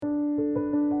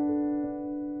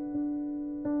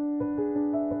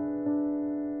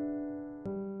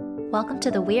Welcome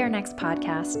to the We Are Next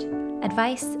podcast,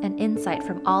 advice and insight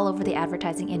from all over the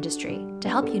advertising industry to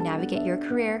help you navigate your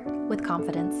career with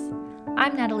confidence.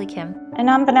 I'm Natalie Kim. And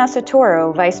I'm Vanessa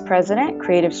Toro, Vice President,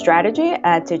 Creative Strategy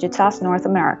at Digitas North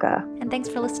America. And thanks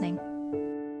for listening.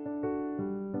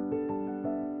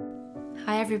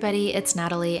 Hi everybody, it's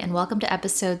Natalie and welcome to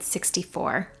episode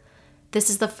 64. This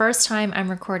is the first time I'm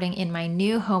recording in my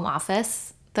new home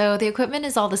office, though the equipment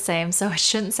is all the same, so it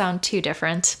shouldn't sound too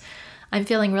different. I'm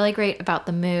feeling really great about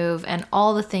the move and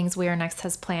all the things We Are Next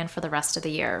has planned for the rest of the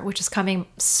year, which is coming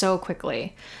so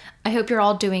quickly. I hope you're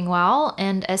all doing well,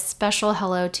 and a special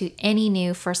hello to any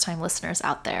new first-time listeners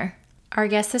out there. Our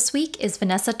guest this week is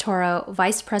Vanessa Toro,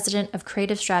 Vice President of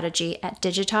Creative Strategy at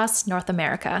Digitas North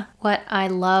America. What I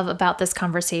love about this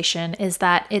conversation is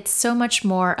that it's so much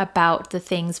more about the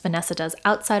things Vanessa does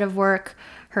outside of work,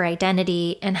 her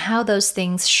identity, and how those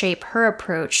things shape her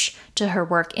approach to her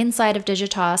work inside of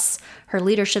Digitas, her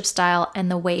leadership style,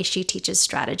 and the way she teaches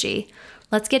strategy.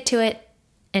 Let's get to it.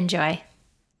 Enjoy.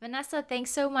 Vanessa,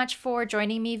 thanks so much for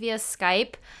joining me via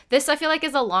Skype. This, I feel like,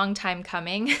 is a long time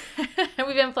coming.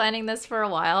 We've been planning this for a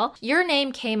while. Your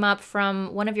name came up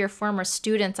from one of your former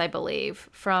students, I believe,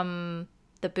 from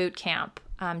the boot camp,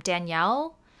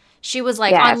 Danielle. She was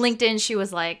like, Yes. On LinkedIn, she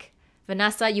was like,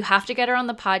 Vanessa, you have to get her on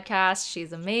the podcast.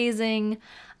 She's amazing.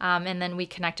 And then we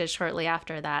connected shortly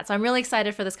after that. So I'm really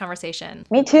excited for this conversation.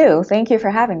 Me too. Thank you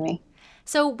for having me.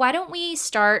 So why don't we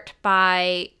start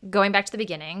by going back to the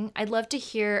beginning? I'd love to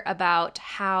hear about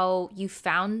how you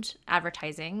found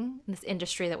advertising, this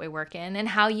industry that we work in, and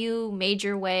how you made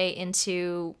your way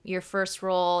into your first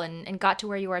role and got to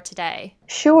where you are today.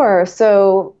 Sure.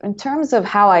 So in terms of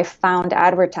how I found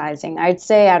advertising, I'd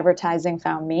say advertising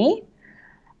found me.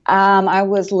 I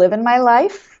was living my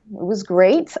life. It was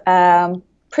great.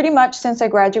 Pretty much since I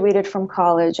graduated from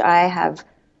college, I have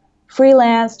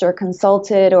freelanced or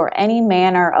consulted or any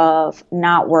manner of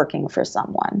not working for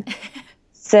someone.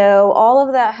 So all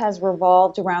of that has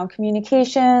revolved around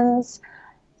communications,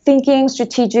 thinking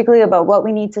strategically about what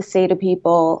we need to say to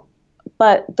people,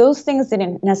 but those things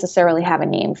didn't necessarily have a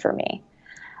name for me.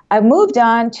 I moved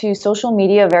on to social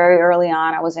media very early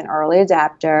on. I was an early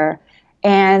adapter,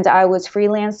 and I was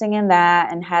freelancing in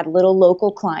that and had little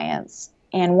local clients.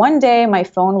 And one day my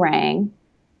phone rang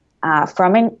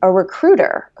from a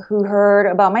recruiter who heard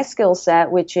about my skill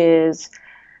set, which is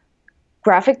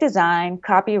graphic design,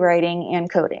 copywriting,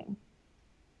 and coding.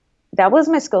 That was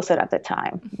my skill set at the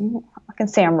time. I can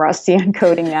say I'm rusty on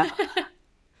coding now.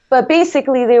 But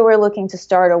basically, they were looking to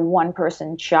start a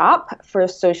one-person shop for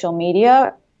social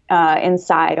media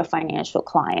inside a financial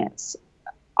client's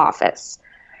office.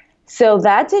 So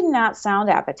that did not sound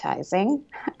appetizing.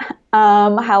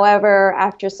 However,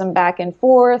 after some back and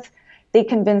forth, they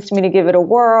convinced me to give it a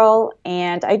whirl,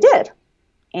 and I did.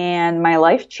 And my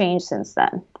life changed since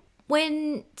then.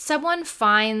 When someone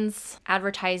finds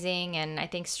advertising and I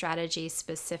think strategy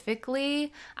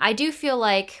specifically, I do feel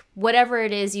like whatever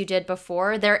it is you did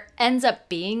before, there ends up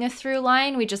being a through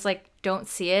line. We just don't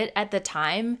see it at the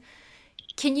time.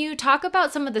 Can you talk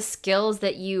about some of the skills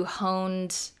that you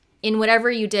honed in whatever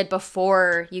you did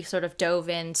before you sort of dove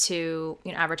into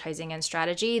advertising and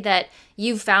strategy that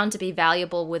you've found to be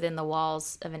valuable within the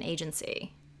walls of an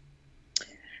agency?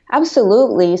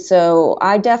 Absolutely. So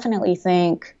I definitely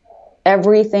think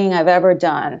everything I've ever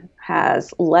done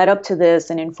has led up to this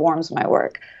and informs my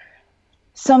work.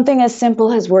 Something as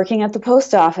simple as working at the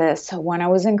post office when I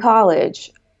was in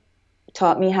college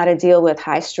taught me how to deal with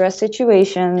high stress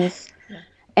situations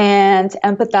and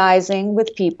empathizing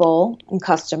with people and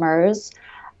customers.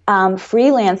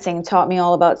 Freelancing taught me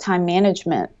all about time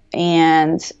management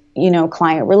and,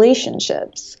 client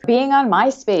relationships. Being on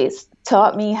MySpace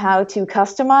taught me how to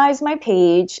customize my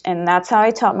page, and that's how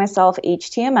I taught myself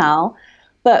HTML.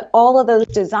 But all of those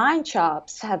design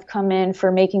chops have come in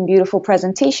for making beautiful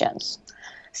presentations.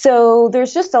 So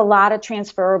there's just a lot of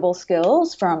transferable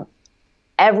skills from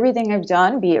everything I've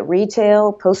done, be it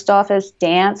retail, post office,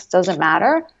 dance, doesn't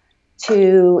matter,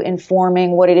 to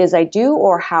informing what it is I do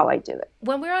or how I do it.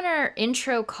 When we were on our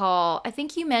intro call, I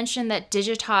think you mentioned that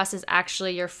Digitas is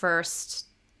actually your first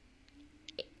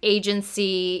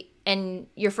agency and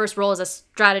your first role as a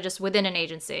strategist within an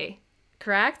agency,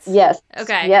 correct? Yes.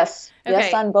 Okay. Yes. Okay.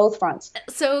 Yes, on both fronts.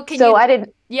 So can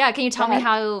you tell me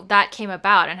how that came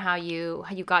about and how you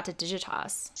got to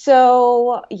Digitas?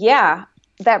 So yeah,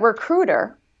 that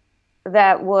recruiter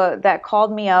that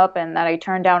called me up and that I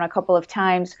turned down a couple of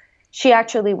times, she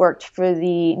actually worked for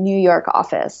the New York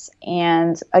office.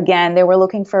 And again, they were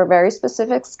looking for a very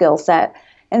specific skill set.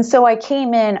 And so I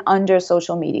came in under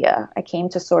social media. I came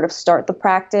to sort of start the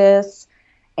practice.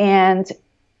 And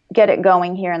get it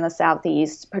going here in the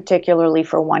Southeast, particularly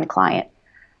for one client.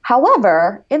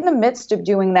 However, in the midst of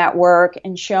doing that work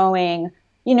and showing,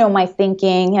 my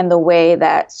thinking and the way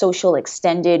that social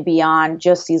extended beyond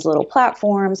just these little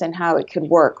platforms and how it could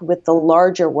work with the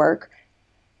larger work,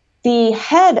 the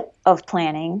head of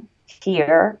planning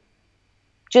here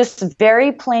just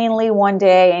very plainly one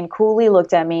day and coolly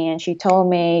looked at me and she told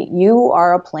me, "You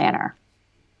are a planner."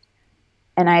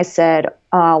 And I said,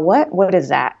 what? What is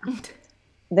that?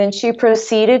 Then she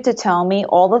proceeded to tell me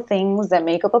all the things that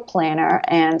make up a planner.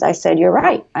 And I said, "You're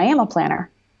right. I am a planner."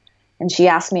 And she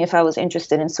asked me if I was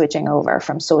interested in switching over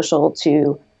from social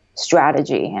to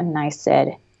strategy. And I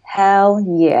said, hell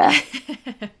yeah.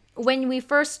 When we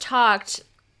first talked,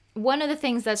 one of the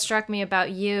things that struck me about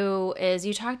you is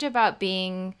you talked about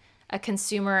being a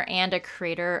consumer and a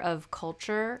creator of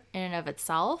culture in and of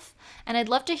itself. And I'd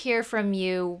love to hear from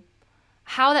you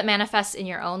how that manifests in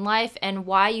your own life and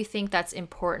why you think that's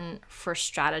important for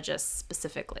strategists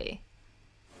specifically.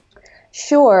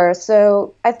 Sure.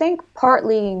 So I think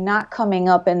partly not coming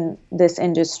up in this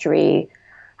industry,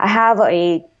 I have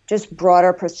a just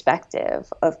broader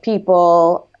perspective of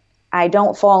people. I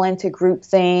don't fall into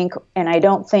groupthink and I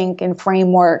don't think in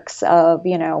frameworks of,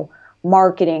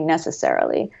 marketing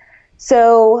necessarily.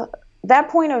 So that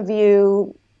point of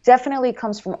view definitely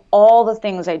comes from all the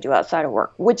things I do outside of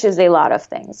work, which is a lot of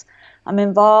things. I'm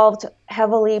involved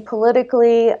heavily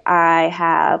politically. I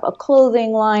have a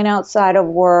clothing line outside of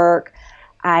work.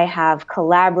 I have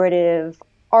collaborative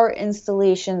art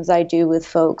installations I do with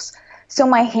folks. So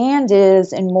my hand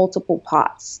is in multiple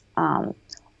pots,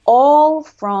 all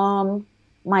from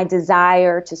my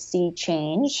desire to see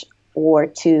change or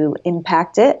to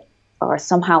impact it or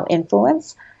somehow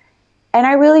influence. And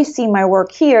I really see my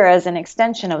work here as an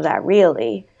extension of that,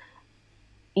 really.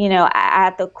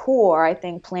 At the core, I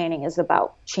think planning is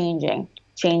about changing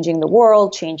the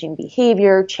world, changing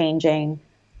behavior, changing,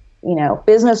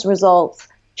 business results,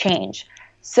 change.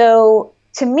 So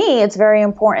to me, it's very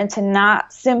important to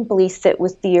not simply sit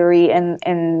with theory and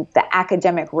the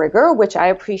academic rigor, which I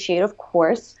appreciate, of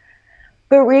course,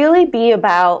 but really be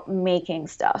about making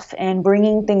stuff and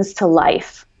bringing things to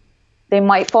life. They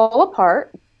might fall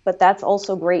apart, but that's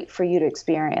also great for you to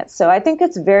experience. So I think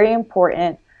it's very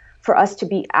important for us to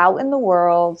be out in the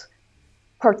world,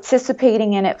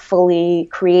 participating in it fully,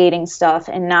 creating stuff,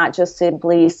 and not just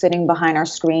simply sitting behind our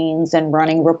screens and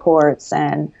running reports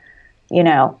and,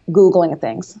 Googling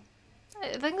things.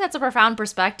 I think that's a profound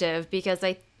perspective because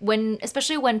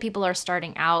especially when people are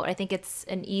starting out, I think it's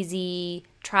an easy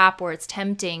trap or it's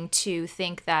tempting to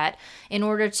think that in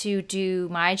order to do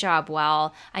my job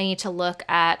well, I need to look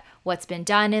at what's been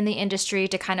done in the industry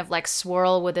to kind of like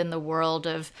swirl within the world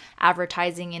of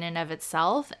advertising in and of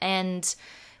itself. And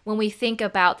when we think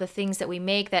about the things that we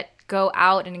make that go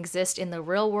out and exist in the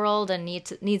real world and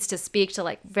needs to speak to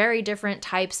like very different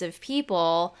types of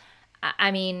people,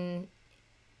 I mean,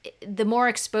 the more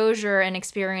exposure and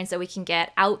experience that we can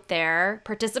get out there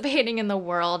participating in the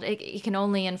world, it can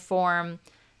only inform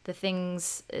the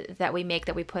things that we make,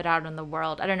 that we put out in the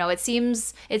world. I don't know. It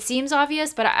seems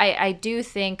obvious, but I do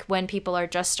think when people are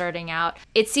just starting out,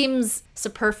 it seems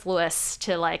superfluous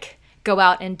to like go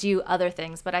out and do other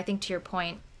things. But I think to your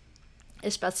point,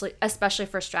 especially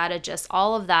for strategists,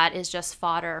 all of that is just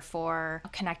fodder for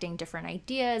connecting different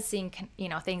ideas, seeing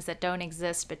things that don't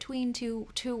exist between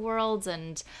two worlds,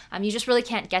 and you just really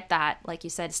can't get that, like you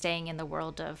said, staying in the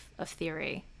world of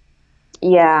theory.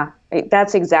 Yeah,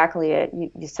 that's exactly it.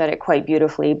 You said it quite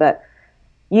beautifully, but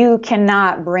you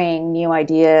cannot bring new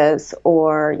ideas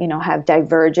or have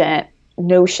divergent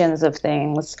notions of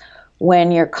things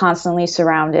when you're constantly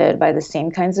surrounded by the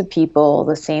same kinds of people,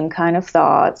 the same kind of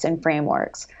thoughts and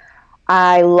frameworks.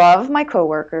 I love my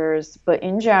coworkers, but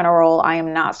in general, I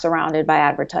am not surrounded by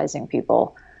advertising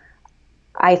people.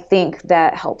 I think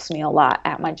that helps me a lot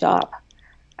at my job.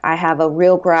 I have a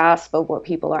real grasp of what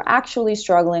people are actually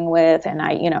struggling with, and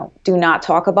I, do not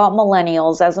talk about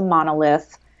millennials as a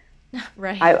monolith.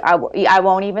 Right. I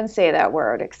won't even say that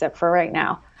word except for right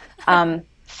now.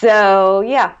 So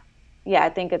yeah, I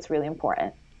think it's really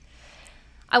important.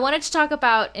 I wanted to talk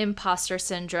about imposter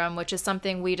syndrome, which is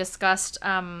something we discussed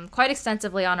quite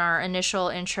extensively on our initial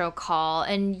intro call.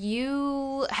 And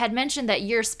you had mentioned that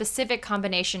your specific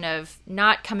combination of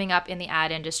not coming up in the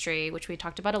ad industry, which we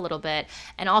talked about a little bit,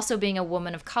 and also being a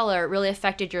woman of color really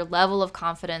affected your level of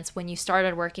confidence when you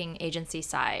started working agency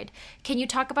side. Can you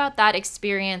talk about that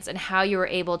experience and how you were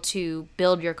able to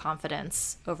build your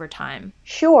confidence over time?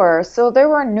 Sure. So there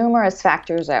were numerous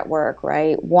factors at work,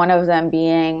 right? One of them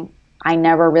being I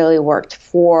never really worked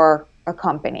for a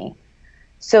company.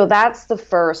 So that's the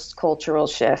first cultural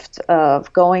shift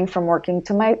of going from working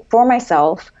for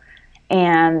myself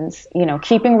and,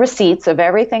 keeping receipts of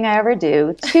everything I ever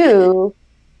do to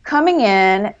coming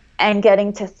in and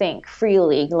getting to think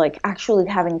freely, like actually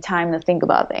having time to think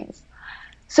about things.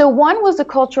 So one was a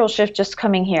cultural shift just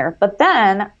coming here, but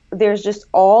then there's just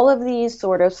all of these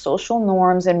sort of social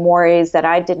norms and mores that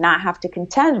I did not have to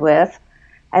contend with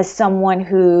as someone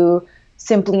who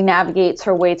simply navigates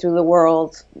her way through the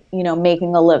world,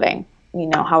 making a living,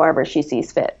 however she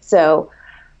sees fit. So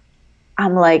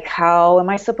I'm like, how am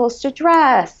I supposed to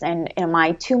dress? And am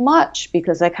I too much?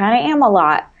 Because I kind of am a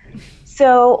lot.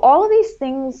 So all of these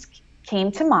things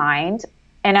came to mind.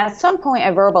 And at some point,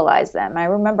 I verbalized them. I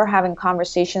remember having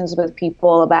conversations with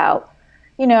people about,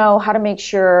 how to make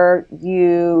sure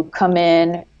you come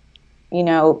in, in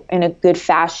a good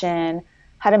fashion,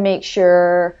 how to make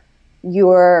sure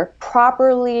you're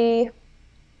properly,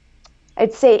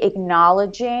 I'd say,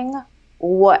 acknowledging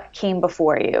what came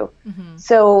before you. Mm-hmm.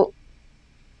 So,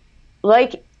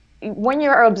 like, when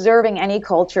you're observing any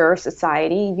culture or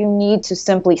society, you need to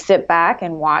simply sit back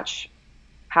and watch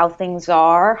how things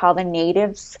are, how the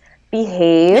natives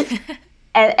behave.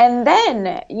 and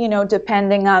then,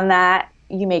 depending on that,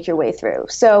 you make your way through.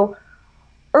 So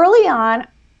early on,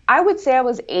 I would say I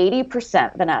was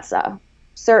 80% Vanessa.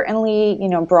 Certainly,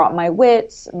 brought my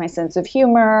wits, my sense of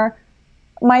humor,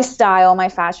 my style, my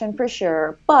fashion for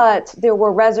sure. But there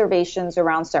were reservations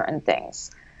around certain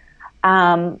things.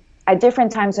 At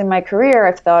different times in my career,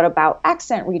 I've thought about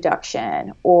accent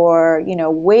reduction or,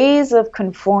 ways of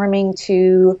conforming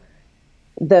to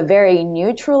the very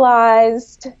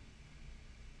neutralized,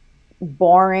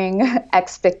 boring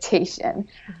expectation.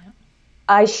 Mm-hmm.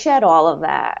 I shed all of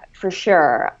that for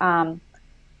sure.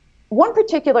 One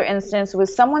particular instance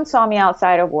was someone saw me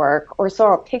outside of work or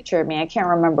saw a picture of me, I can't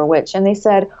remember which, and they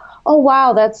said, "Oh,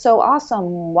 wow, that's so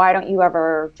awesome. Why don't you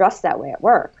ever dress that way at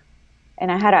work?"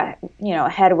 And I had a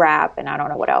head wrap and I don't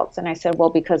know what else. And I said,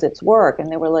 "Well, because it's work."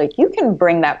 And they were like, "You can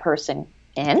bring that person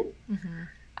in." Mm-hmm.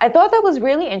 I thought that was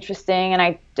really interesting. And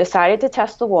I decided to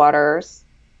test the waters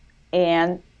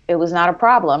and it was not a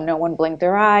problem. No one blinked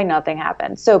their eye. Nothing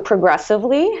happened. So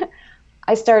progressively,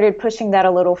 I started pushing that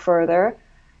a little further.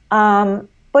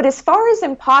 But as far as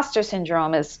imposter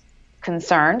syndrome is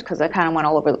concerned, because I kind of went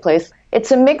all over the place,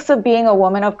 it's a mix of being a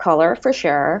woman of color for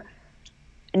sure,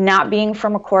 not being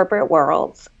from a corporate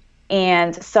world,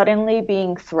 and suddenly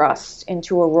being thrust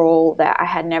into a role that I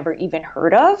had never even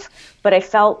heard of, but I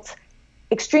felt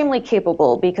extremely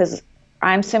capable because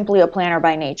I'm simply a planner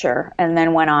by nature, and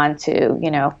then went on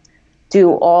to,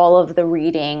 do all of the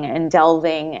reading and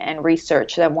delving and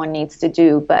research that one needs to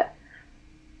do. But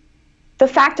the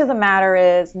fact of the matter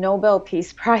is Nobel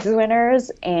Peace Prize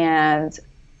winners and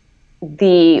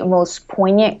the most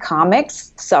poignant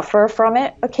comics suffer from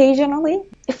it occasionally.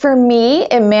 For me,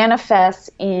 it manifests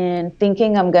in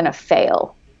thinking I'm going to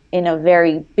fail in a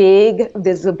very big,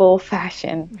 visible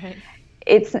fashion. Right.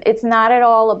 It's not at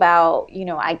all about,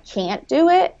 I can't do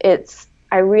it.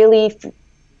 I really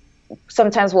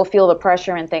sometimes will feel the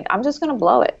pressure and think, I'm just going to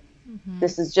blow it. Mm-hmm.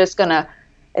 This is just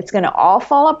it's going to all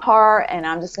fall apart and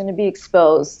I'm just going to be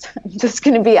exposed. I'm just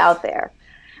going to be out there.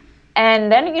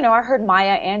 And then, I heard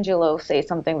Maya Angelou say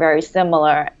something very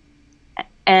similar.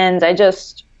 And I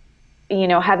just,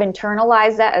 have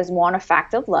internalized that as one, a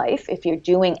fact of life. If you're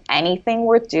doing anything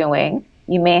worth doing,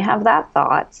 you may have that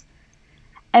thought.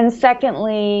 And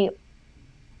secondly,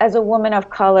 as a woman of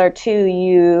color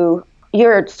too,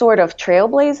 you're a sort of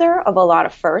trailblazer of a lot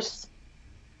of firsts.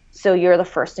 So you're the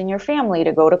first in your family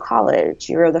to go to college.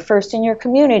 You're the first in your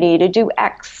community to do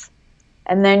X.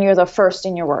 And then you're the first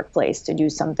in your workplace to do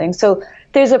something. So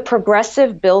there's a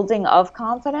progressive building of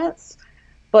confidence,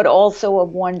 but also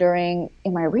of wondering,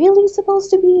 am I really supposed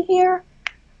to be here?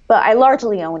 But I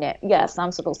largely own it. Yes,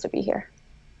 I'm supposed to be here.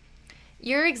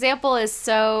 Your example is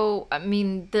so,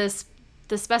 the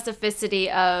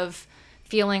specificity of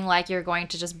feeling like you're going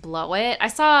to just blow it. I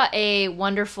saw a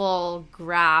wonderful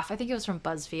graph. I think it was from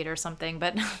BuzzFeed or something,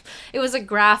 but it was a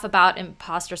graph about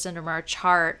imposter syndrome or a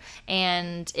chart.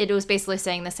 And it was basically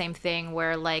saying the same thing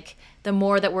where like the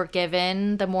more that we're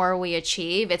given, the more we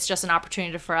achieve. It's just an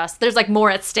opportunity for us. There's like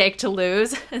more at stake to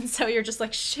lose. And so you're just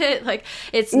like, shit, like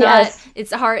it's not, yes.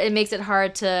 It's hard. It makes it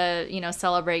hard to,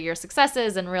 celebrate your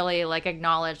successes and really like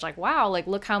acknowledge like, wow, like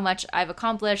look how much I've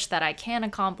accomplished that I can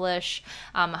accomplish.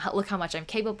 Look how much I'm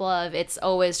capable of. It's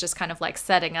always just kind of like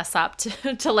setting us up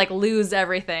to like lose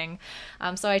everything.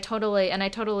 So I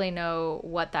totally know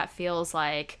what that feels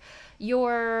like.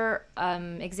 your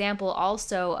example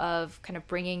also of kind of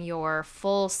bringing your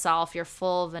full self, your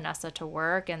full Vanessa to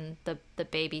work, and the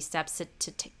baby steps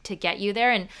to get you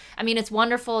there. And I mean, it's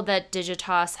wonderful that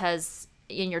Digitas has,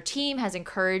 in your team, has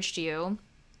encouraged you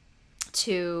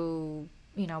to,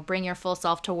 bring your full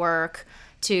self to work,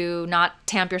 to not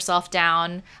tamp yourself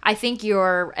down. I think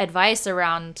your advice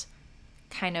around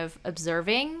kind of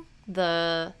observing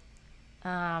the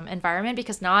environment,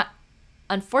 because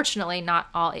unfortunately, not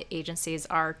all agencies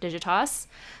are Digitas.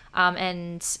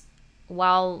 And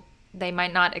while they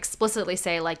might not explicitly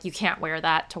say, like, you can't wear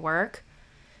that to work,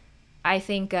 I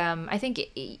think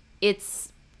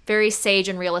it's very sage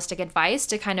and realistic advice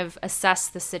to kind of assess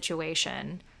the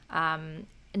situation.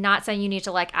 Not saying you need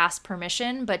to, like, ask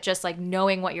permission, but just, like,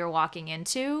 knowing what you're walking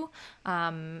into,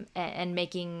 and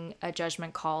making a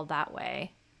judgment call that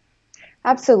way.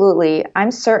 Absolutely.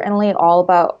 I'm certainly all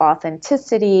about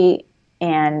authenticity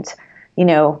and,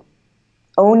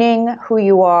 owning who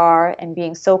you are and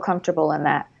being so comfortable in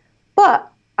that.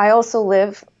 But I also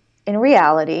live in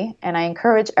reality, and I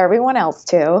encourage everyone else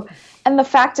to. And the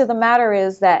fact of the matter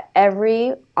is that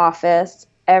every office,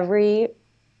 every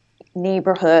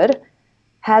neighborhood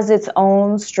has its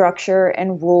own structure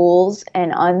and rules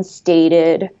and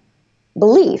unstated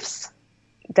beliefs.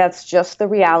 That's just the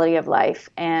reality of life.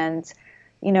 And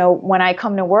when I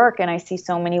come to work and I see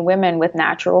so many women with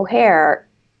natural hair,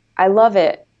 I love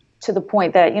it, to the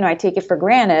point that, I take it for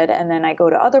granted. And then I go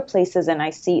to other places and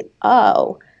I see,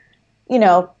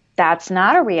 that's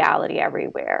not a reality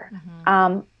everywhere.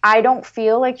 Mm-hmm. I don't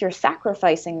feel like you're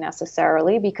sacrificing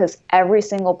necessarily, because every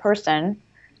single person,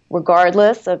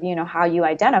 regardless of, how you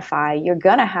identify, you're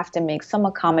going to have to make some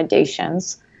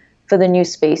accommodations for the new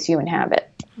space you inhabit.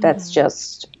 Mm-hmm. That's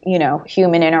just,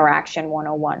 human interaction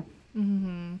 101.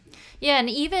 Mm-hmm. Yeah, and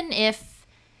even if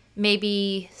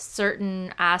maybe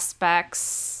certain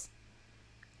aspects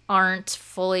aren't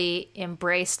fully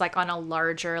embraced, like on a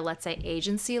larger, let's say,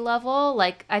 agency level,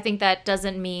 like, I think that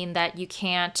doesn't mean that you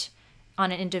can't,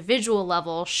 on an individual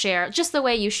level, share just the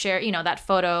way you share, that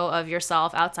photo of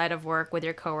yourself outside of work with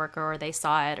your coworker, or they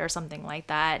saw it or something like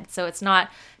that. So it's not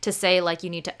to say, like, you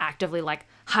need to actively, like,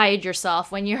 hide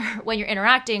yourself when you're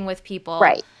interacting with people.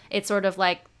 Right. It's sort of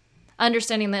like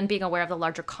understanding and being aware of the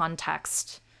larger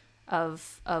context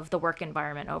of the work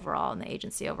environment overall and the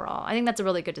agency overall. I think that's a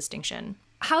really good distinction.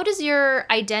 How does your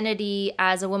identity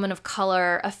as a woman of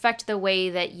color affect the way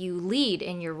that you lead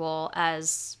in your role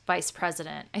as vice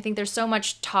president? I think there's so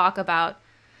much talk about,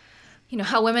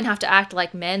 how women have to act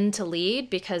like men to lead,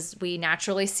 because we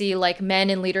naturally see, like, men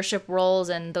in leadership roles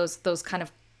and those kind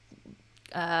of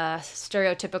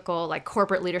stereotypical, like,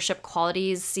 corporate leadership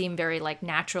qualities seem very, like,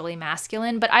 naturally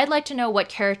masculine. But I'd like to know what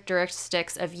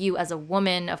characteristics of you as a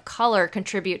woman of color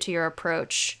contribute to your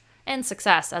approach and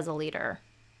success as a leader.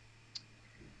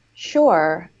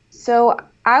 Sure. So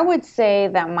I would say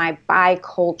that my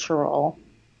bicultural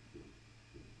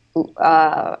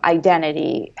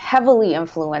identity heavily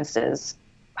influences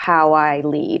how I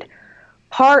lead.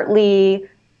 Partly,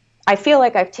 I feel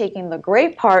like I've taken the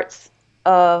great parts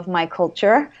of my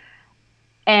culture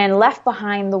and left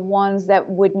behind the ones that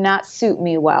would not suit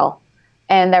me well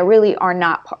and that really are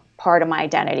not part of my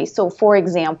identity. So, for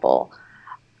example,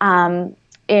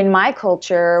 in my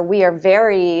culture, we are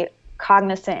very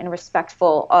cognizant and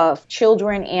respectful of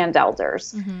children and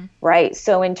elders, mm-hmm. right?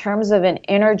 So in terms of an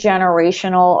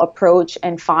intergenerational approach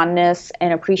and fondness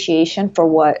and appreciation for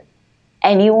what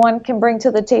anyone can bring to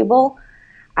the table,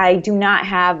 I do not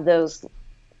have those,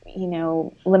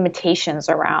 limitations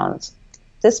around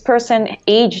this person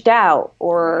aged out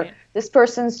or right. This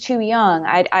person's too young.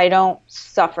 I don't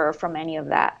suffer from any of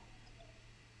that.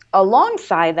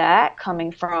 Alongside that,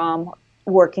 coming from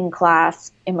working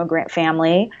class immigrant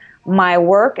family, my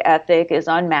work ethic is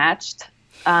unmatched.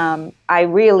 I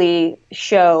really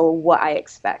show what I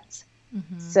expect.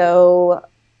 Mm-hmm. So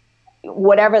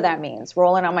whatever that means,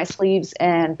 rolling up my sleeves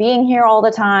and being here all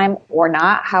the time or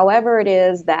not, however it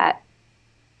is that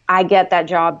I get that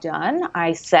job done,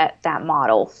 I set that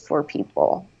model for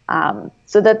people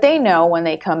so that they know when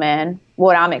they come in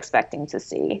what I'm expecting to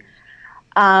see.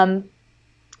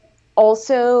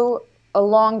 Also,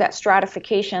 along that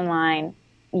stratification line,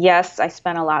 yes, I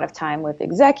spent a lot of time with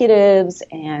executives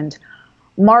and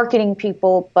marketing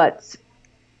people, but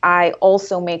I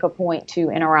also make a point to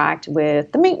interact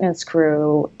with the maintenance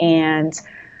crew and,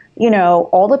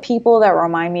 all the people that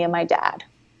remind me of my dad.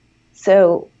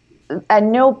 So at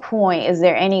no point is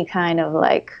there any kind of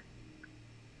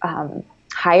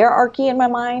hierarchy in my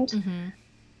mind. Mm-hmm.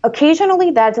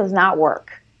 Occasionally that does not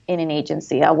work in an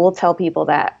agency. I will tell people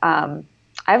that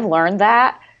I've learned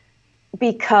that.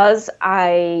 because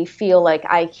I feel like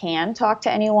I can talk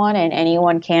to anyone and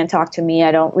anyone can talk to me,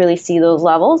 I don't really see those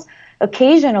levels.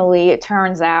 Occasionally, it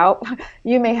turns out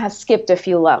you may have skipped a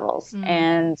few levels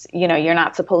and, you're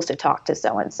not supposed to talk to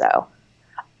so-and-so.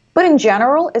 But in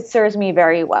general, it serves me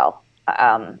very well.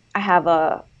 I have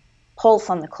a pulse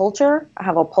on the culture. I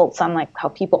have a pulse on like how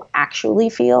people actually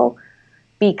feel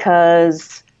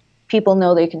because people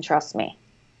know they can trust me.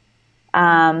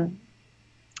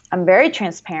 I'm very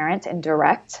transparent and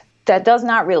direct. That does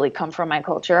not really come from my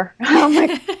culture.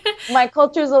 My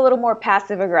culture is a little more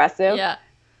passive aggressive. Yeah.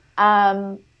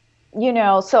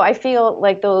 So I feel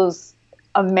like those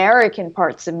American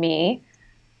parts of me,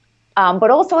 but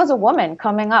also as a woman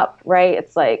coming up, right?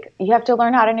 It's like you have to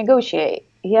learn how to negotiate.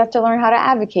 You have to learn how to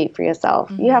advocate for yourself.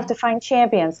 Mm-hmm. You have to find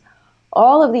champions.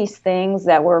 All of these things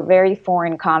that were very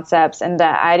foreign concepts and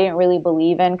that I didn't really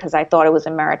believe in because I thought it was a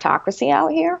meritocracy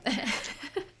out here.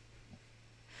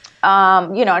 Now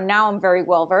I'm very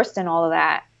well versed in all of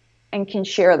that and can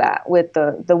share that with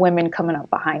the women coming up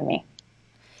behind me.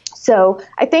 So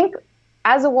I think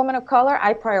as a woman of color,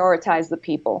 I prioritize the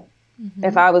people. Mm-hmm.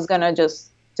 If I was going to just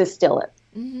distill it.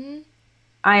 Mm-hmm.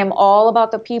 I am all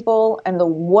about the people and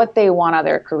what they want out of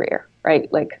their career,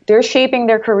 right? Like they're shaping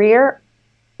their career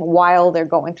while they're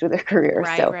going through their career.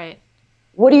 Right, so right.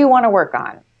 What do you want to work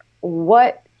on?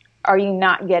 What are you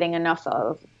not getting enough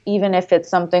of? Even if it's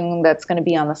something that's going to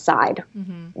be on the side.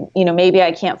 Mm-hmm. Maybe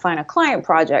I can't find a client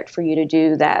project for you to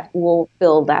do that will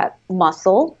build that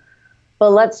muscle,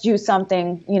 but let's do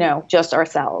something, just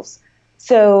ourselves.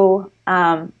 So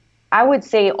I would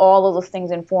say all of those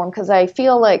things inform because I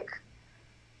feel like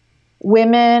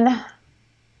women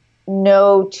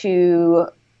know to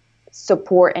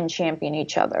support and champion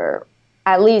each other,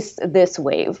 at least this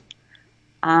wave.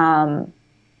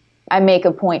 I make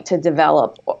a point to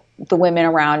develop the women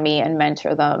around me and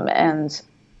mentor them. And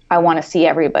I want to see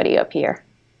everybody up here.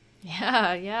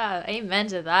 Yeah. Amen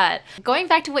to that. Going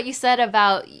back to what you said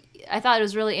about, I thought it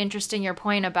was really interesting, your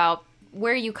point about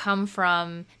where you come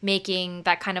from making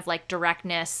that kind of like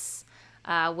directness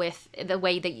with the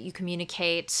way that you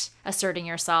communicate, asserting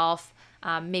yourself,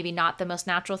 maybe not the most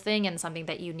natural thing and something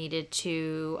that you needed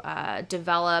to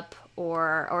develop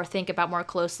or think about more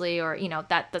closely, or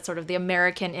that's sort of the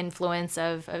American influence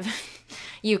of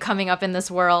you coming up in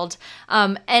this world.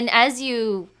 And as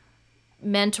you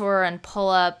mentor and pull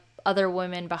up other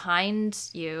women behind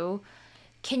you,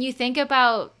 can you think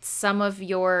about some of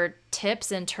your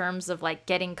tips in terms of like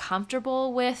getting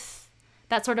comfortable with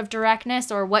that sort of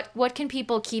directness, or what can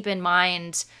people keep in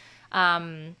mind?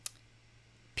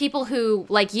 People who,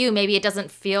 like you, maybe it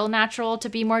doesn't feel natural to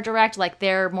be more direct, like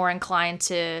they're more inclined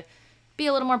to be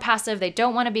a little more passive. They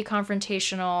don't want to be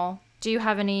confrontational. Do you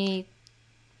have any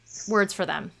words for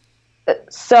them?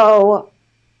 So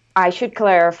I should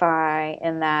clarify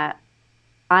in that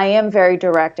I am very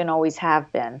direct and always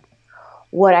have been.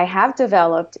 What I have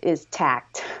developed is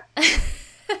tact.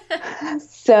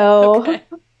 So okay.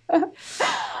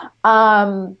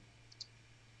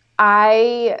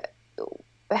 I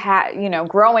had,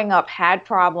 growing up had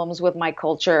problems with my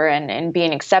culture and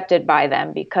being accepted by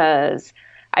them because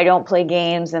I don't play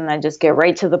games and I just get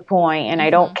right to the point and I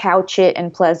don't couch it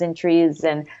in pleasantries,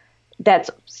 and that's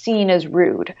seen as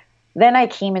rude. Then I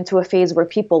came into a phase where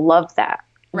people loved that.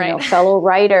 Right. Fellow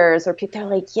writers or people, they're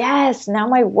like, yes, now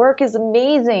my work is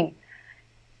amazing.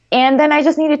 And then I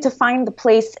just needed to find the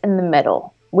place in the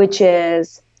middle, which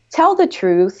is tell the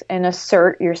truth and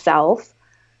assert yourself.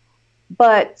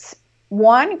 But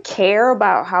one, care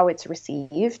about how it's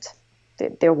received.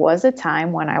 There was a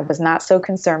time when I was not so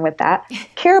concerned with that.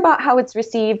 Care about how it's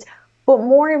received, but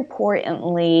more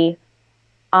importantly,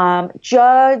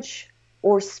 judge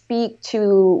or speak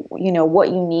to, what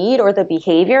you need or the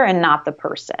behavior and not the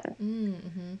person.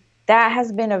 Mm-hmm. That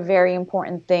has been a very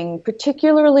important thing,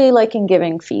 particularly like in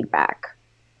giving feedback.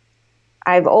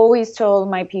 I've always told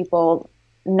my people,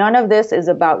 none of this is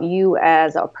about you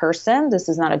as a person. This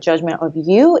is not a judgment of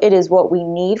you. It is what we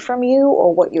need from you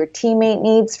or what your teammate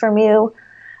needs from you.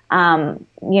 All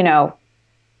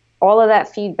of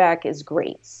that feedback is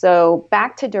great. So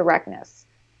back to directness.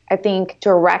 I think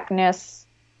directness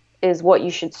is what you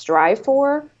should strive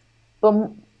for. But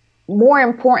more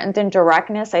important than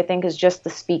directness, I think, is just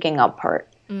the speaking up part.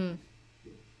 Mm.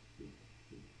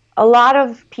 A lot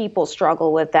of people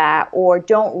struggle with that or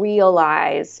don't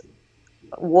realize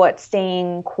what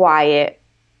staying quiet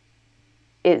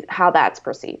is, how that's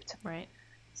perceived. Right.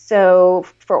 So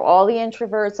for all the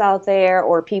introverts out there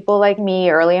or people like me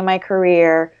early in my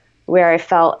career where I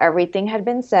felt everything had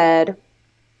been said,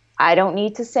 I don't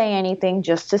need to say anything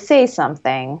just to say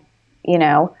something,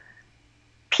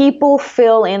 people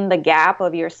fill in the gap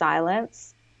of your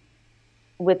silence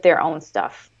with their own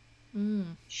stuff.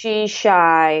 She's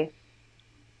shy.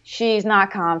 She's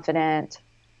not confident.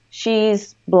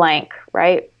 She's blank,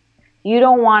 right? You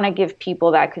don't want to give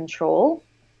people that control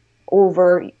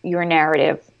over your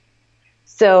narrative.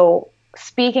 So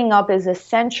speaking up is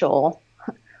essential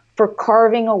for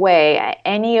carving away at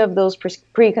any of those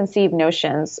preconceived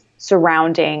notions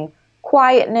surrounding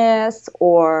quietness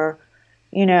or,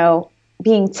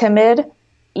 being timid.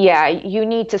 Yeah, you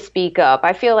need to speak up.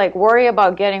 I feel like worry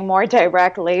about getting more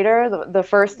direct later. The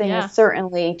first thing is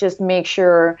certainly just make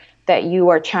sure that you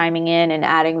are chiming in and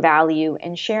adding value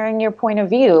and sharing your point of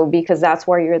view, because that's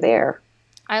why you're there.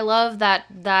 I love that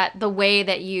the way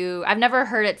that I've never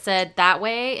heard it said that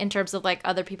way in terms of like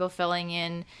other people filling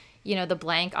in, the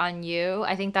blank on you.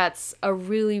 I think that's a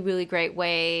really, really great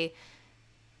way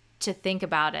to think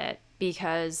about it,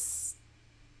 because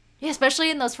especially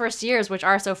in those first years, which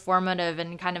are so formative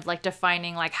and kind of like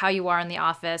defining like how you are in the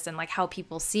office and like how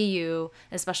people see you,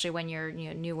 especially when you're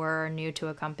newer or new to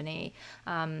a company.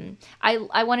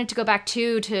 I wanted to go back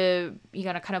to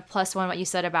kind of plus one what you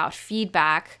said about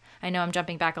feedback. I know I'm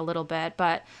jumping back a little bit,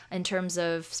 but in terms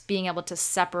of being able to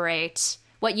separate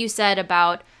what you said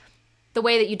about the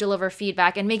way that you deliver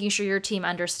feedback and making sure your team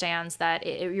understands that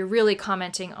you're really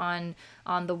commenting on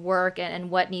the work and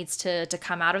what needs to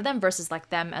come out of them versus like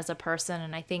them as a person.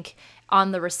 And I think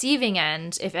on the receiving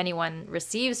end, if anyone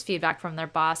receives feedback from their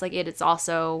boss, like it's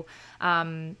also,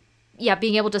 being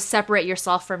able to separate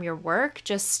yourself from your work,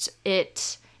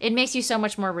 it makes you so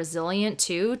much more resilient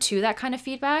to that kind of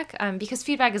feedback, because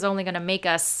feedback is only going to make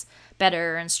us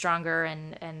better and stronger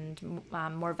and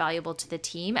more valuable to the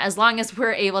team, as long as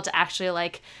we're able to actually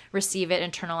like receive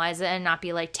it, internalize it, and not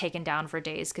be like taken down for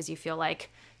days because you feel like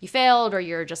you failed or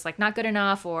you're just like not good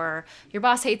enough or your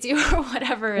boss hates you or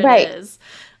whatever it is.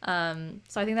 So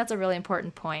I think that's a really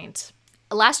important point.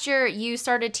 Last year, you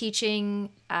started teaching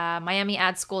Miami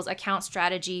Ad School's account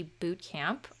strategy boot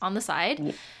camp on the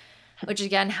side, which is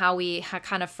again how we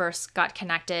kind of first got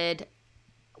connected.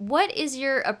 What is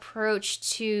your approach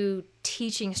to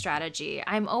teaching strategy?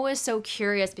 I'm always so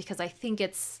curious because I think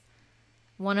it's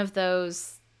one of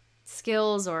those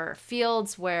skills or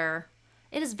fields where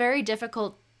it is very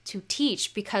difficult to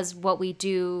teach, because what we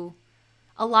do,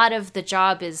 a lot of the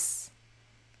job is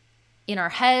in our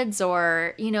heads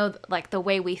or, like the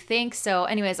way we think. So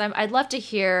anyways, I'd love to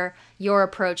hear your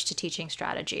approach to teaching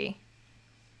strategy.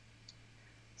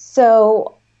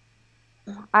 So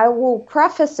I will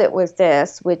preface it with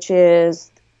this, which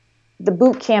is the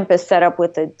boot camp is set up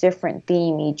with a different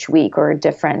theme each week or a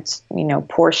different,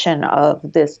 portion of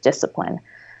this discipline.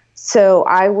 So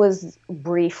I was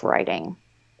brief writing.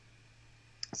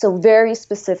 So very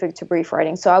specific to brief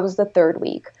writing. So I was the third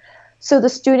week. So the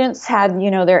students had,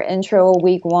 their intro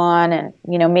week 1 and,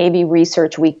 maybe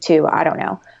research week 2. I don't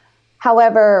know.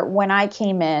 However, when I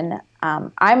came in,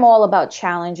 I'm all about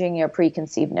challenging your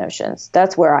preconceived notions.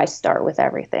 That's where I start with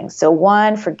everything. So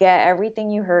 1, forget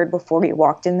everything you heard before you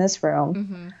walked in this room.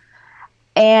 Mm-hmm.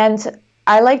 And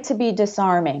I like to be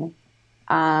disarming.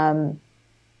 I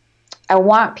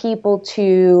want people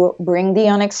to bring the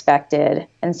unexpected.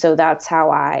 And so that's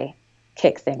how I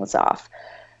kick things off.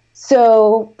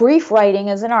 So brief writing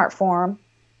is an art form.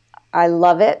 I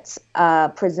love it.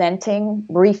 Presenting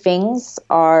briefings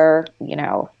are,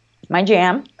 my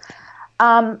jam.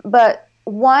 But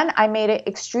 1, I made it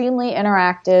extremely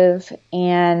interactive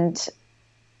and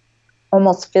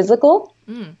almost physical.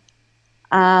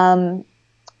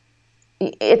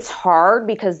 It's hard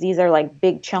because these are like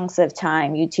big chunks of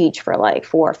time. You teach for like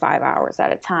 4 or 5 hours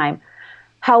at a time.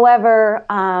 However,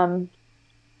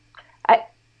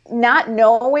 not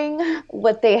knowing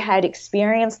what they had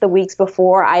experienced the weeks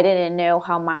before, I didn't know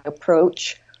how my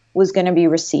approach was going to be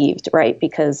received, right?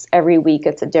 Because every week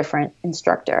it's a different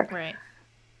instructor. Right.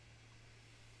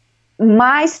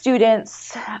 My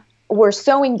students were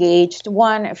so engaged.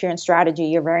 1, if you're in strategy,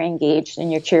 you're very engaged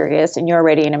and you're curious and you're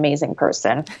already an amazing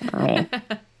person. I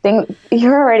mean,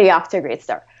 you're already off to a great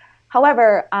start.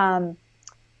 However,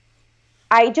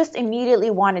 I just immediately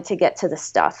wanted to get to the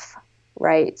stuff,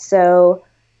 right? So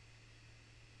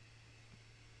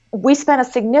we spent a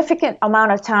significant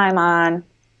amount of time on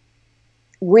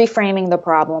reframing the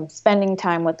problem, spending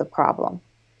time with the problem.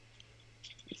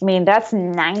 I mean, that's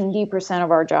 90%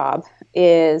 of our job,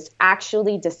 is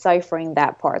actually deciphering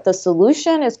that part. The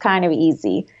solution is kind of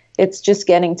easy. It's just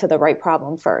getting to the right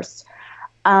problem first.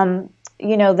 Then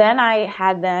I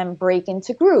had them break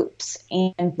into groups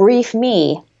and brief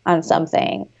me on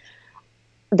something.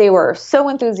 They were so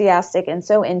enthusiastic and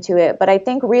so into it, but I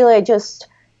think really I just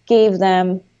gave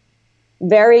them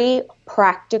very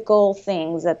practical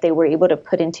things that they were able to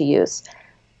put into use.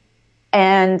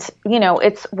 And,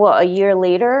 it's a year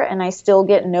later, and I still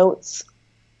get notes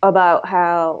about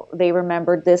how they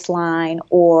remembered this line,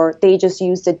 or they just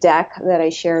used a deck that I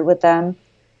shared with them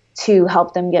to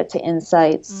help them get to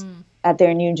insights at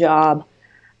their new job.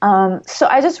 So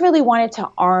I just really wanted to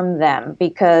arm them,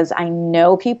 because I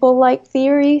know people like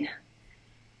theory,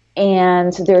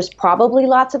 and there's probably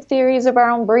lots of theories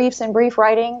around briefs and brief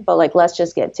writing, but let's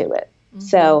just get to it.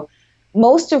 So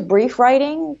most of brief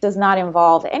writing does not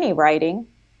involve any writing,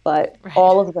 but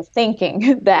all of the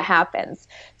thinking that happens.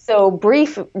 So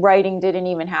brief writing didn't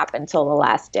even happen till the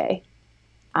last day.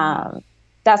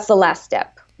 That's the last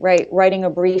step, right? Writing a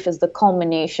brief is the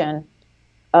culmination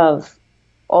of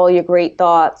all your great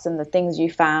thoughts and the things you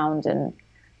found and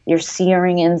your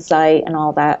searing insight and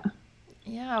all that.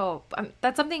 Yeah,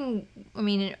 that's something,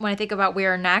 when I think about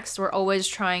Where Next, we're always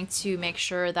trying to make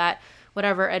sure that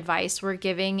whatever advice we're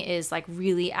giving is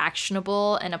really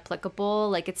actionable and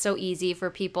applicable. It's so easy for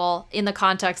people in the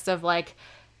context of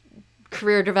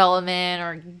career development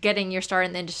or getting your start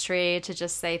in the industry to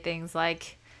just say things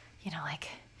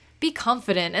be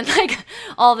confident and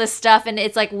all this stuff. And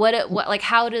it's what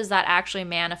how does that actually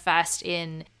manifest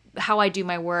in how I do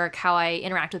my work, how I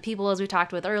interact with people, as we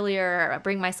talked with earlier,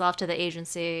 bring myself to the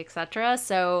agency, etc.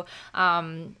 So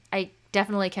I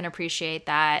definitely can appreciate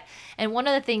that. And one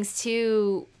of the things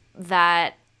too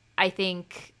that I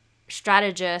think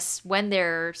strategists, when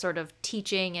they're sort of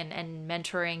teaching and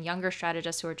mentoring younger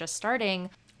strategists who are just starting,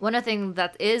 one of the things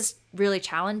that is really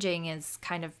challenging is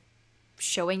kind of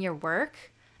showing your work.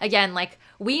 Again,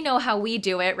 we know how we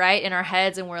do it, right, in our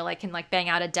heads, and we're can bang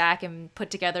out a deck and put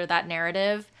together that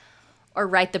narrative or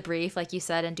write the brief, like you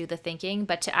said, and do the thinking.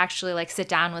 But to actually sit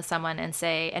down with someone and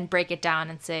say, and break it down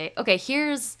and say, okay,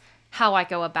 here's how I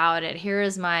go about it. Here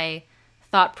is my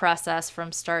thought process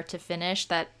from start to finish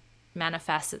that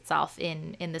manifests itself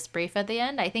in this brief at the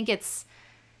end. I think it's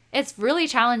really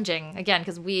challenging, again,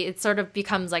 because it sort of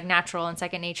becomes natural and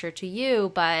second nature to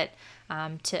you, but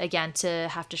to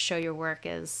have to show your work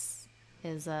is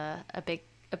a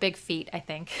big feat, I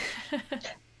think.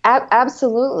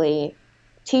 Absolutely.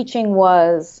 Teaching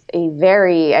was a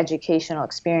very educational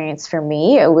experience for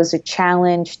me. It was a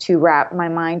challenge to wrap my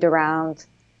mind around,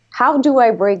 how do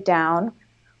I break down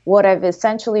what I've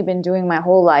essentially been doing my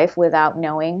whole life without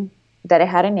knowing that it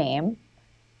had a name?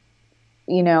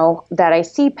 That I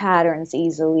see patterns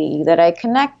easily, that I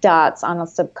connect dots on a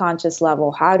subconscious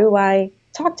level. How do I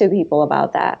talk to people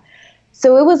about that?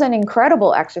 So it was an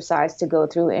incredible exercise to go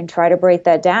through and try to break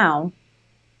that down,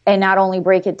 and not only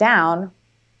break it down,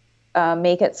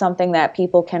 make it something that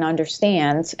people can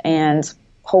understand and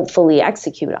hopefully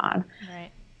execute on.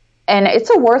 Right. And it's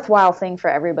a worthwhile thing for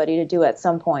everybody to do at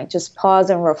some point. Just pause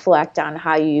and reflect on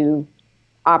how you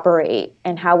operate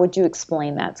and how would you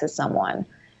explain that to someone.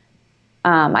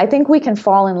 I think we can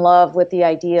fall in love with the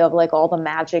idea of all the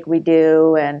magic we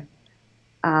do, and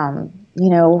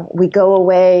we go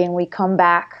away and we come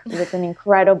back with an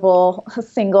incredible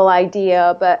single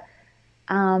idea, but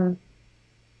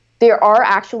there are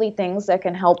actually things that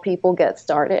can help people get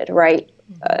started, right?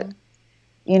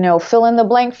 Fill in the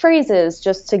blank phrases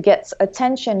just to get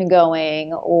attention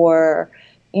going, or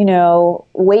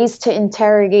ways to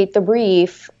interrogate the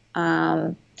brief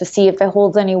to see if it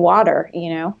holds any water,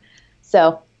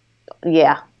 So,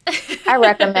 yeah, I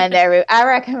recommend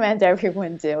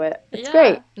everyone do it. It's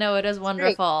great. No, it is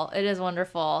wonderful. It is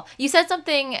wonderful. You said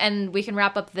something, and we can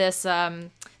wrap up this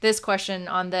this question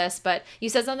on this, but you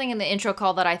said something in the intro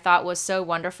call that I thought was so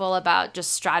wonderful about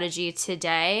just strategy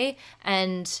today.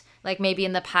 And maybe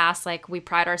in the past, we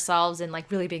pride ourselves in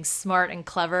really being smart and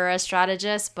clever as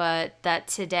strategists, but that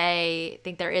today I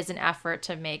think there is an effort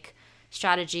to make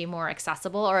strategy more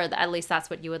accessible, or at least that's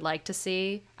what you would like to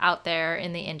see out there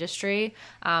in the industry.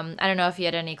 I don't know if you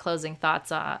had any closing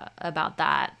thoughts about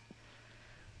that.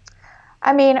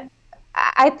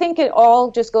 I think it all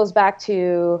just goes back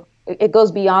to, it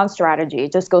goes beyond strategy.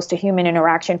 It just goes to human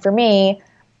interaction. For me,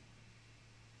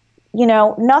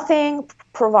 nothing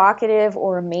provocative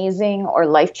or amazing or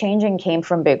life-changing came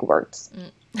from big words.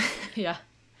 Yeah.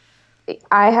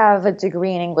 I have a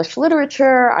degree in English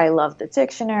literature. I love the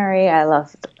dictionary. I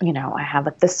love, I have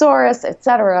a thesaurus,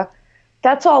 etc.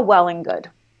 That's all well and good.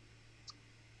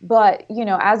 But,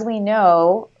 as we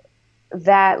know,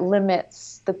 that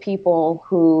limits the people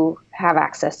who have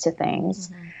access to things.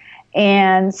 Mm-hmm.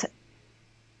 And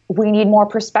we need more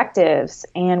perspectives,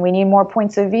 and we need more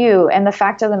points of view. And the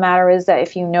fact of the matter is that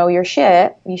if you know your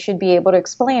shit, you should be able to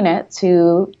explain it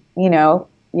to, your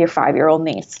 5-year-old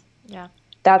niece. Yeah.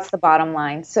 That's the bottom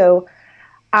line. So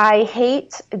I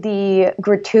hate the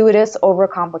gratuitous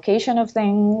overcomplication of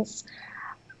things.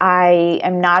 I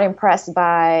am not impressed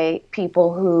by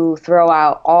people who throw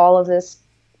out all of this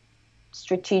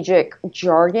strategic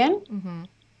jargon. Mm-hmm.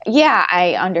 Yeah,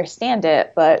 I understand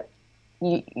it, but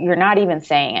you're not even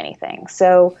saying anything.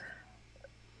 So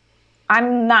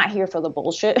I'm not here for the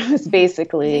bullshit.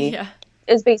 Yeah.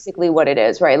 Is basically what it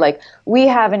is, right? Like, we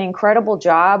have an incredible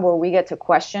job where we get to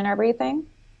question everything.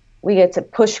 We get to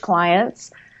push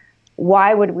clients.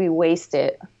 Why would we waste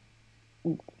it?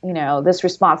 This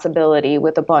responsibility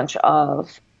with a bunch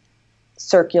of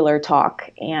circular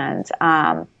talk. And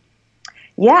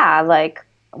like,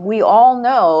 we all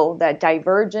know that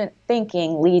divergent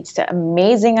thinking leads to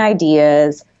amazing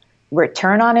ideas,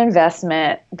 return on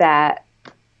investment that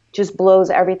just blows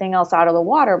everything else out of the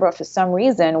water. But for some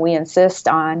reason, we insist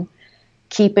on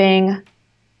keeping,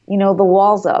 the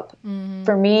walls up. Mm-hmm.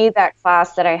 For me, that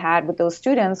class that I had with those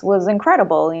students was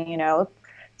incredible,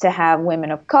 to have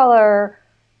women of color.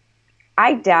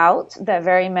 I doubt that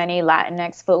very many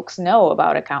Latinx folks know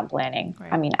about account planning.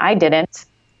 Right. I mean, I didn't.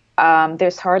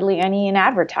 There's hardly any in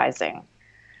advertising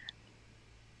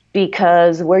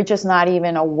because we're just not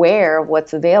even aware of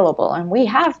what's available. And we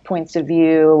have points of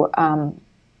view.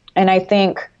 And I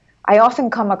think I often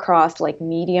come across like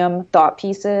Medium thought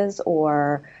pieces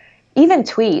or even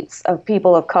tweets of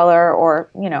people of color or,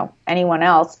 anyone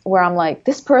else where I'm like,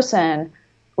 this person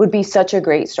would be such a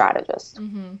great strategist.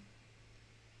 Mm-hmm.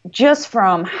 Just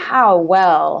from how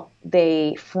well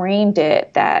they framed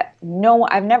it, that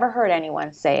I've never heard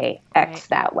anyone say X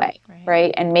that way,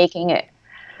 right? And making it.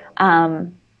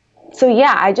 So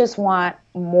yeah, I just want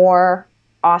more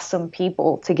awesome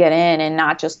people to get in, and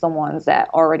not just the ones that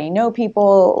already know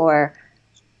people or,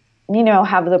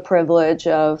 have the privilege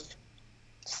of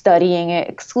studying it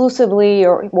exclusively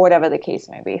or whatever the case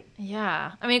may be.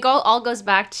 Yeah. I mean, it all goes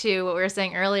back to what we were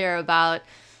saying earlier about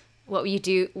what we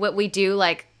do,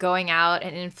 like going out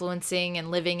and influencing and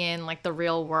living in like the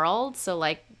real world. So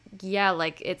like, yeah,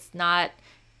 like it's not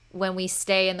when we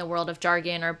stay in the world of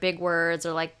jargon or big words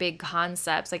or like big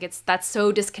concepts, like that's so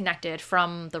disconnected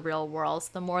from the real world. So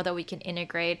the more that we can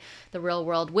integrate the real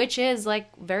world, which is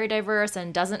like very diverse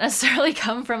and doesn't necessarily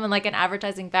come from like an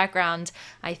advertising background,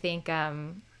 I think,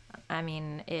 I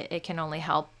mean, it can only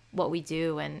help what we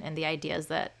do and the ideas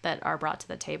that are brought to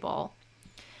the table.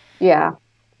 Yeah.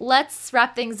 Let's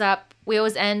wrap things up. We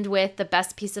always end with the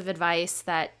best piece of advice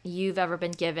that you've ever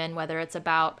been given, whether it's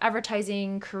about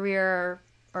advertising, career,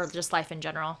 or just life in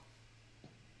general.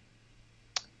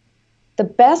 The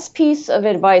best piece of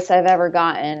advice I've ever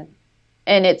gotten,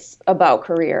 and it's about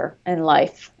career and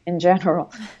life in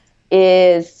general,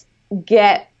 is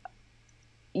get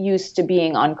used to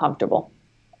being uncomfortable.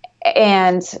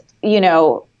 And,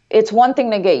 it's one thing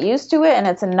to get used to it, and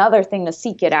it's another thing to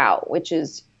seek it out, which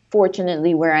is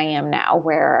fortunately where I am now,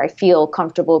 where I feel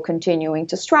comfortable continuing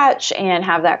to stretch and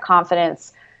have that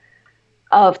confidence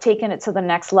of taking it to the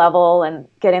next level and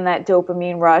getting that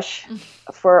dopamine rush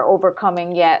for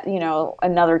overcoming yet,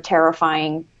 another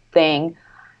terrifying thing.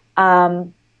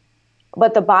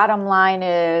 But the bottom line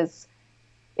is,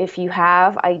 if you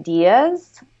have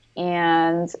ideas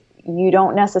and you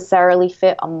don't necessarily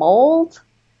fit a mold,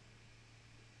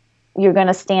 you're going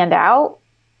to stand out.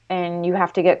 And you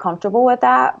have to get comfortable with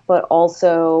that, but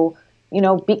also,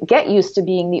 get used to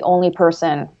being the only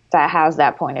person that has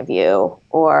that point of view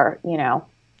or,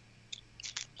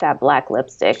 that black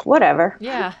lipstick, whatever.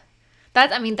 Yeah.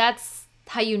 That's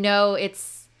how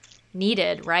it's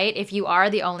needed, right? If you are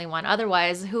the only one.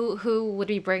 Otherwise, who would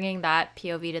be bringing that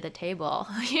POV to the table?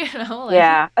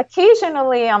 Yeah.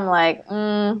 Occasionally I'm like,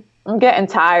 I'm getting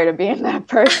tired of being that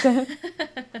person.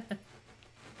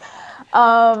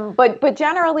 But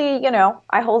generally,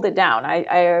 I hold it down.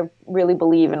 I really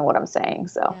believe in what I'm saying.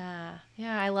 So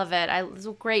yeah, I love it. It's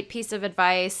a great piece of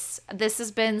advice. This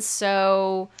has been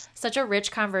such a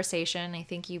rich conversation. I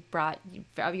think you brought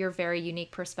your very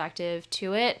unique perspective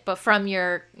to it, but from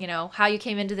your, how you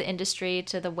came into the industry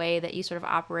to the way that you sort of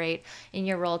operate in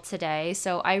your role today.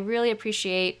 So I really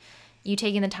appreciate you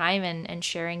taking the time and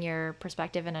sharing your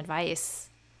perspective and advice.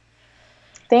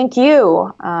 Thank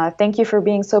you. Thank you for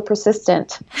being so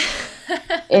persistent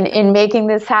in making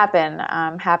this happen.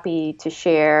 I'm happy to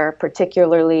share,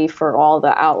 particularly for all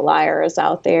the outliers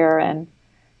out there and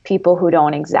people who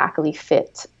don't exactly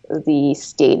fit the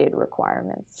stated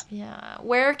requirements. Yeah.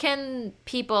 Where can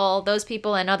those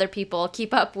people and other people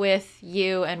keep up with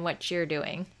you and what you're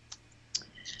doing?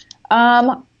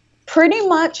 Pretty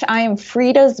much I am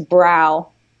Frida's Brow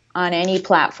on any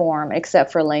platform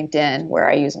except for LinkedIn, where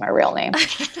I use my real name.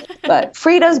 But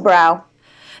Frida's Brow.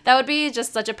 That would be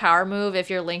just such a power move if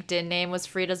your LinkedIn name was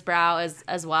Frida's Brow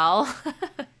as well.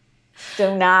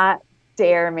 Do not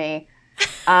dare me.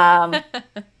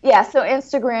 Yeah, so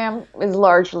Instagram is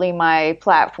largely my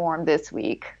platform this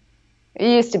week. It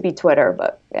used to be Twitter,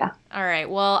 but yeah. All right.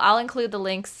 Well, I'll include the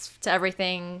links to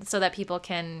everything so that people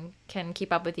can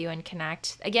keep up with you and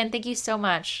connect. Again, thank you so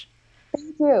much.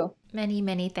 Thank you. Many,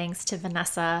 many thanks to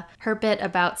Vanessa. Her bit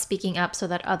about speaking up so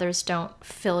that others don't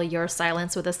fill your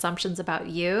silence with assumptions about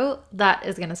you, that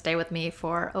is going to stay with me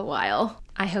for a while.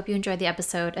 I hope you enjoyed the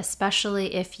episode,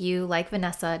 especially if you, like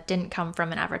Vanessa, didn't come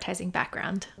from an advertising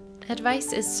background.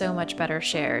 Advice is so much better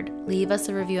shared. Leave us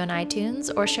a review on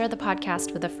iTunes or share the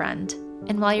podcast with a friend.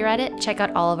 And while you're at it, check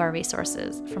out all of our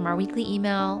resources, from our weekly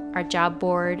email, our job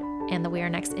board, and the We Are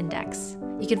Next Index.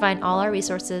 You can find all our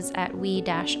resources at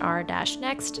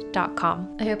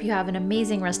we-r-next.com. I hope you have an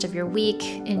amazing rest of your week.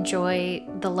 Enjoy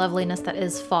the loveliness that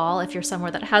is fall if you're somewhere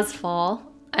that has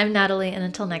fall. I'm Natalie, and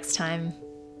until next time,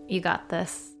 you got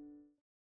this.